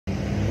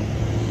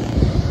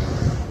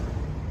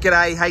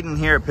G'day, Hayden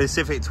here at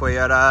Pacific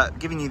Toyota,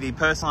 giving you the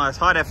personalised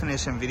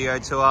high-definition video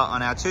tour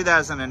on our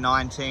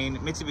 2019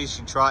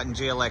 Mitsubishi Triton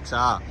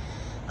GLX-R.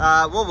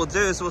 What we'll do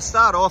is we'll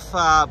start off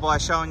by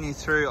showing you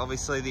through,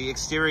 obviously, the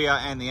exterior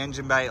and the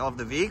engine bay of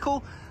the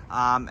vehicle.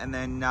 And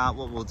then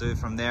what we'll do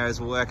from there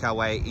is we'll work our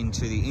way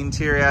into the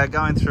interior,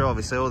 going through,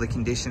 obviously, all the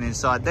condition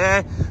inside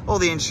there, all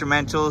the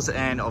instrumentals,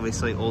 and,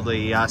 obviously, all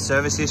the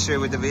service history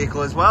with the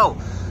vehicle as well.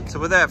 So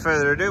without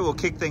further ado, we'll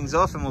kick things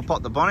off and we'll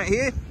pop the bonnet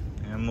here.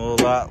 And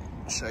we'll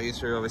show you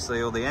through,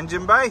 obviously, all the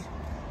engine bay.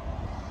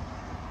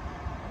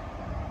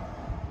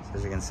 So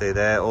as you can see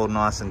there, all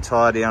nice and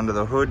tidy under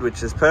the hood,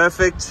 which is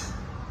perfect.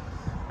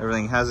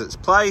 Everything has its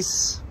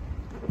place.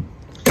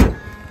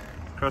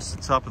 Across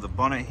the top of the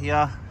bonnet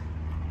here,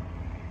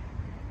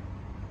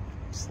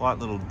 slight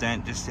little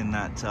dent just in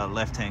that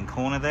left-hand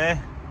corner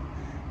there.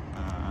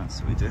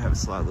 So we do have a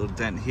slight little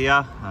dent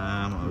here.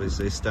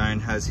 Obviously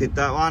stone has hit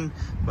that one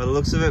by the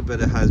looks of it,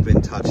 but it has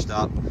been touched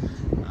up.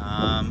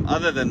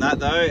 Other than that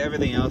though,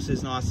 everything else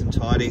is nice and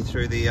tidy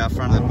through the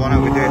front of the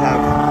bonnet.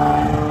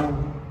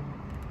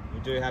 We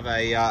do have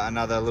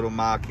another little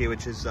mark here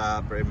which has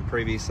been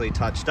previously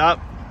touched up,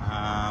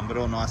 but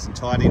all nice and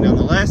tidy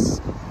nonetheless.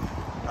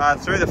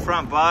 Through the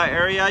front bar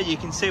area, you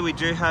can see we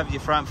do have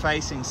your front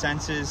facing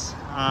sensors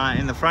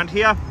in the front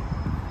here,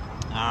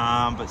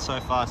 but so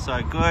far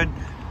so good.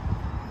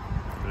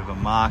 Bit of a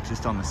mark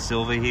just on the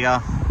silver here.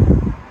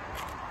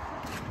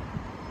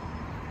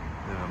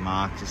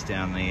 Mark just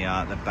down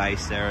the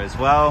base there as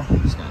well.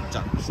 I'm just going to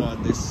duck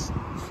beside this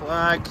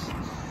flag.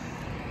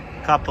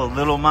 A couple of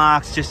little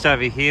marks just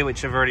over here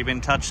which have already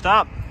been touched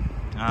up,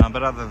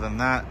 but other than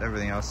that,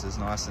 everything else is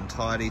nice and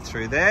tidy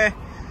through there.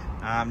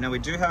 Now we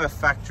do have a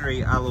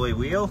factory alloy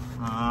wheel.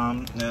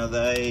 Now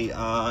they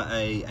are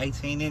a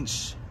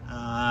 18-inch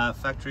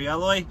factory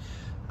alloy,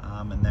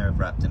 and they're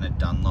wrapped in a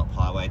Dunlop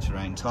highway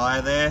terrain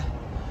tyre there.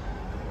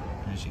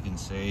 As you can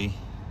see,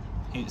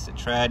 here's the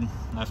tread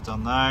left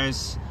on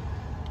those.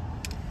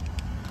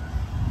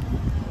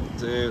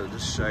 I'll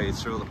just show you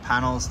through all the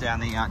panels down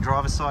the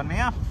driver's side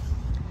now.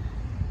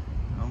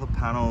 All the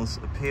panels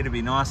appear to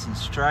be nice and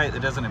straight. There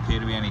doesn't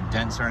appear to be any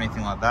dents or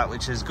anything like that,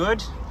 which is good.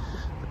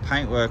 The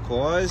paintwork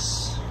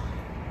wise,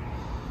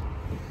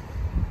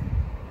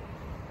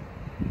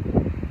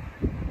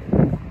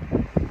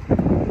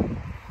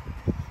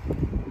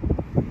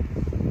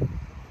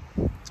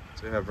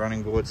 do have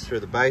running boards through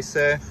the base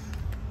there.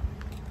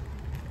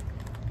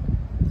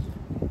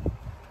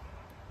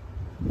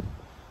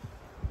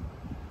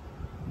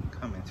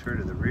 Through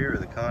to the rear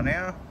of the car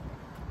now.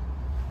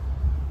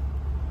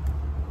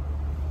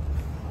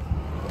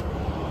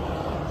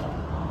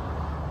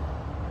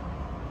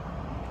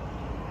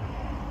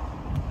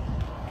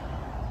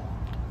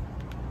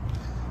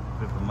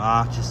 Bit of a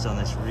mark just on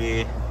this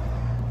rear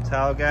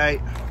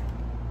tailgate.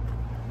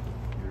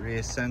 Your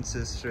rear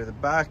sensors through the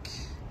back.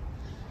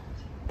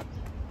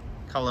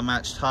 Colour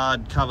matched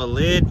hard cover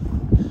lid.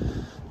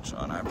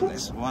 Try and open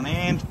this one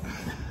end.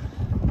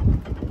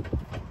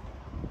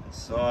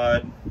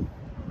 Side.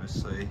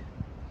 Obviously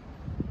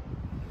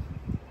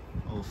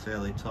all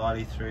fairly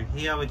tidy through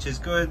here, which is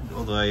good,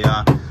 although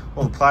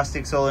all the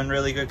plastic's all in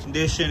really good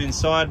condition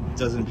inside. It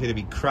doesn't appear to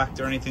be cracked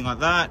or anything like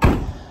that.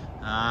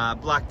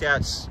 Blacked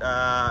out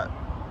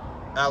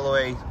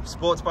alloy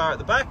sports bar at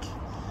the back,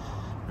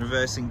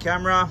 reversing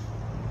camera,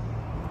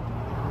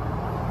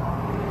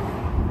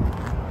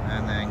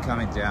 and then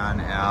coming down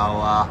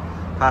our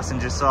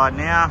passenger side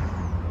now.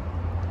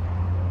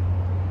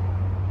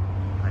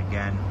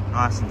 Again,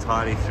 nice and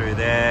tidy through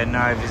there,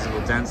 no visible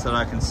dents that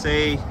I can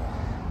see.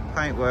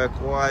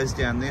 Paintwork wise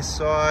down this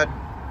side,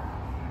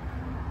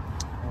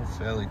 all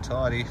fairly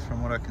tidy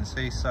from what I can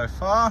see so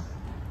far.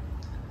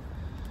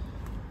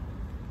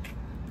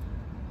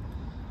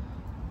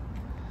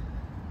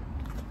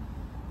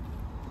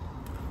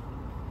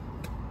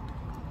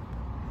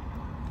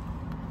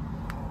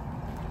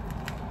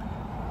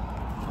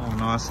 All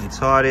nice and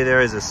tidy.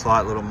 There is a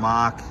slight little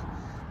mark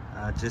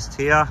just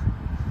here.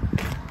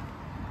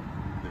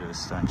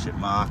 Stone chip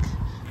mark.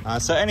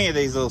 So any of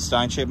these little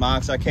stone chip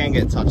marks I can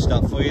get touched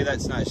up for you,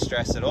 that's no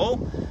stress at all.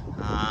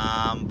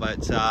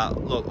 But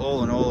look,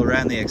 all in all,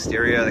 around the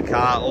exterior of the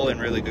car, all in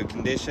really good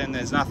condition.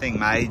 There's nothing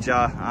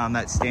major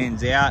that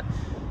stands out,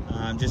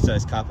 just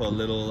those couple of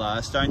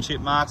little stone chip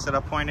marks that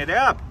I pointed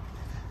out.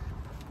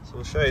 So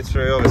we'll show you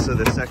through obviously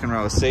the second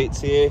row of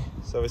seats here.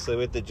 So obviously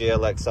with the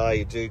GLX-R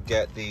you do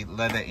get the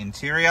leather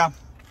interior,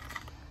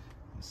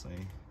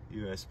 obviously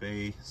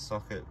USB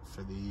socket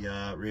for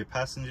the rear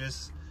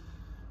passengers.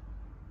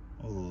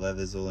 All the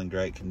leather's all in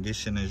great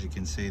condition, as you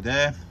can see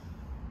there.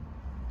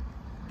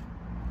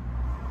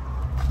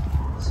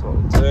 That's what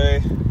we'll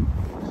do.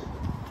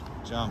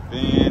 Jump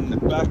in the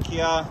back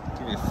here,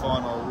 give you a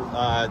final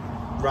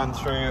run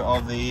through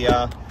of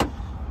the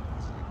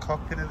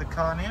cockpit of the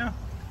car now.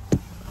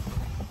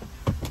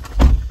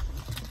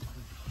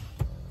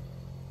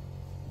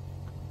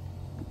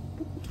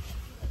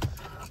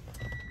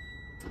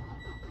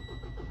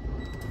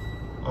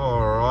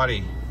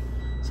 Alrighty.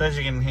 So as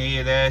you can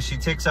hear there, she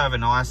ticks over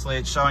nicely.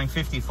 It's showing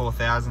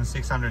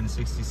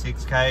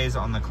 54,666 Ks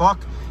on the clock.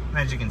 And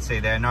as you can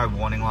see there, no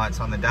warning lights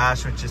on the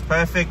dash, which is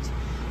perfect.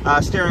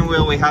 Steering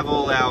wheel, we have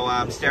all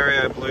our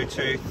stereo,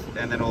 Bluetooth,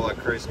 and then all our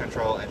cruise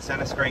control and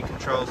center screen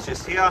controls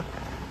just here.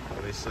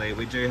 Obviously,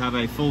 we do have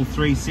a full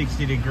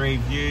 360-degree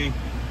view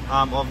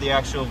of the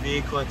actual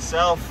vehicle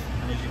itself.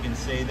 And as you can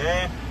see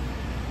there,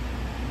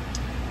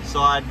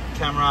 side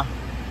camera.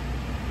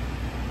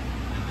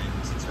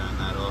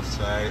 That off.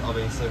 So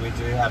obviously we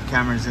do have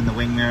cameras in the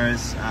wing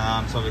mirrors to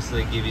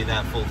obviously give you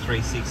that full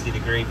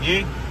 360-degree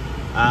view.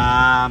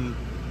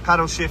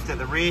 Paddle shift at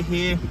the rear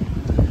here,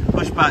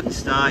 push button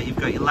start, you've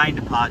got your lane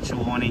departure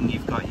warning,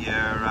 you've got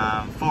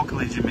your for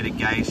collision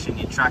mitigation,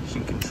 your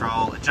traction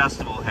control,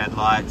 adjustable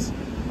headlights,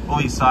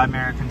 all your side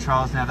mirror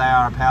controls. Now they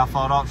are a power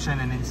fold option,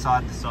 and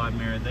inside the side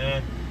mirror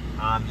there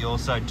you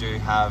also do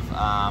have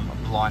a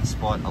blind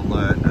spot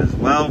alert as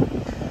well.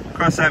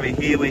 Across over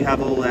here we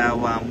have all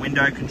our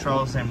window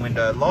controls and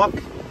window lock.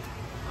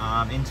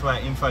 Into our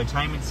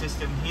infotainment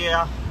system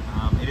here,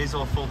 it is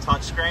all full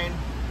touchscreen.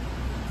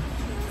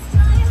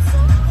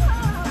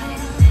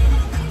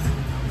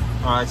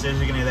 Alright, so as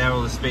you can hear there,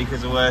 all the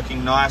speakers are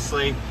working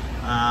nicely.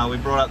 We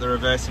brought up the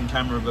reversing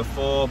camera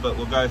before, but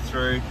we'll go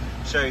through,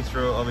 show you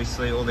through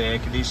obviously all the air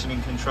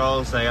conditioning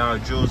controls. They are a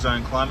dual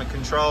zone climate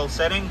control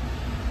setting.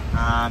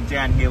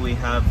 Down here we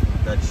have,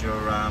 that's your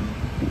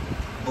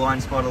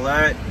blind spot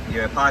alert,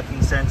 your parking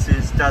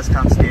sensors. Does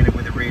come standard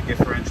with a rear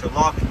differential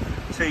lock,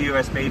 2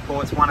 USB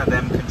ports. One of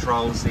them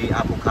controls the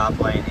Apple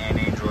CarPlay and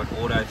Android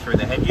Auto through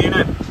the head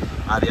unit.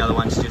 The other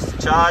one's just to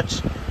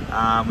charge.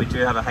 We do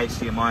have a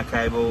HDMI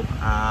cable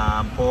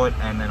port,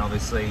 and then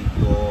obviously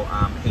your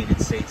heated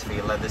seats for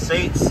your leather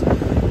seats.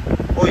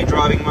 All your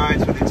driving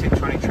modes with the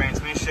Tiptronic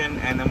transmission,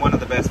 and then one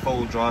of the best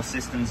four-wheel drive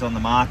systems on the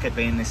market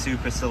being the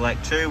Super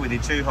Select 2 with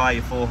your 2 high,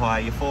 your 4 high,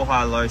 your 4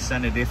 high low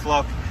center diff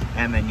lock,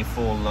 and then your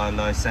 4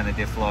 low center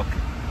diff lock.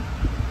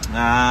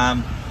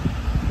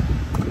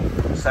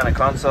 Center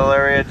console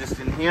area just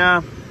in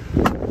here,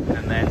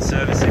 and then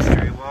service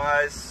history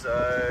wise,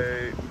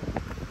 so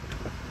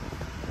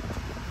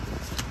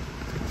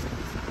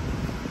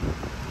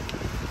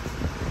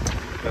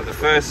got the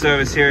first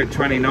service here at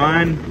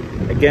 29,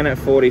 again at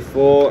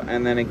 44,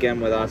 and then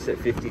again with us at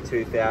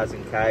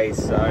 52,000 Ks.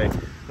 So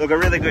look, a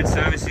really good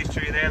service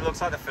history there.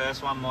 Looks like the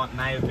first one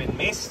may have been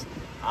missed,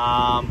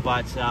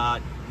 but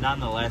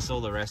nonetheless all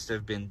the rest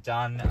have been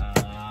done.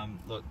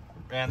 Look,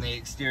 around the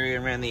exterior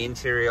and around the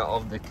interior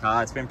of the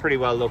car, it's been pretty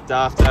well looked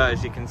after,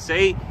 as you can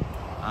see.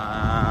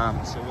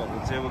 So what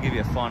we'll do, we'll give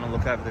you a final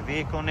look over the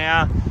vehicle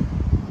now.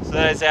 So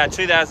there's our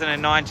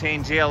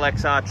 2019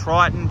 GLX-R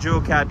Triton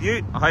dual cab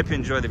ute. I hope you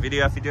enjoyed the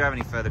video. If you do have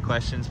any further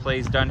questions,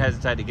 please don't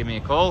hesitate to give me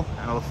a call,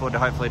 and I look forward to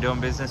hopefully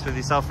doing business with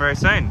yourself very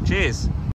soon. Cheers.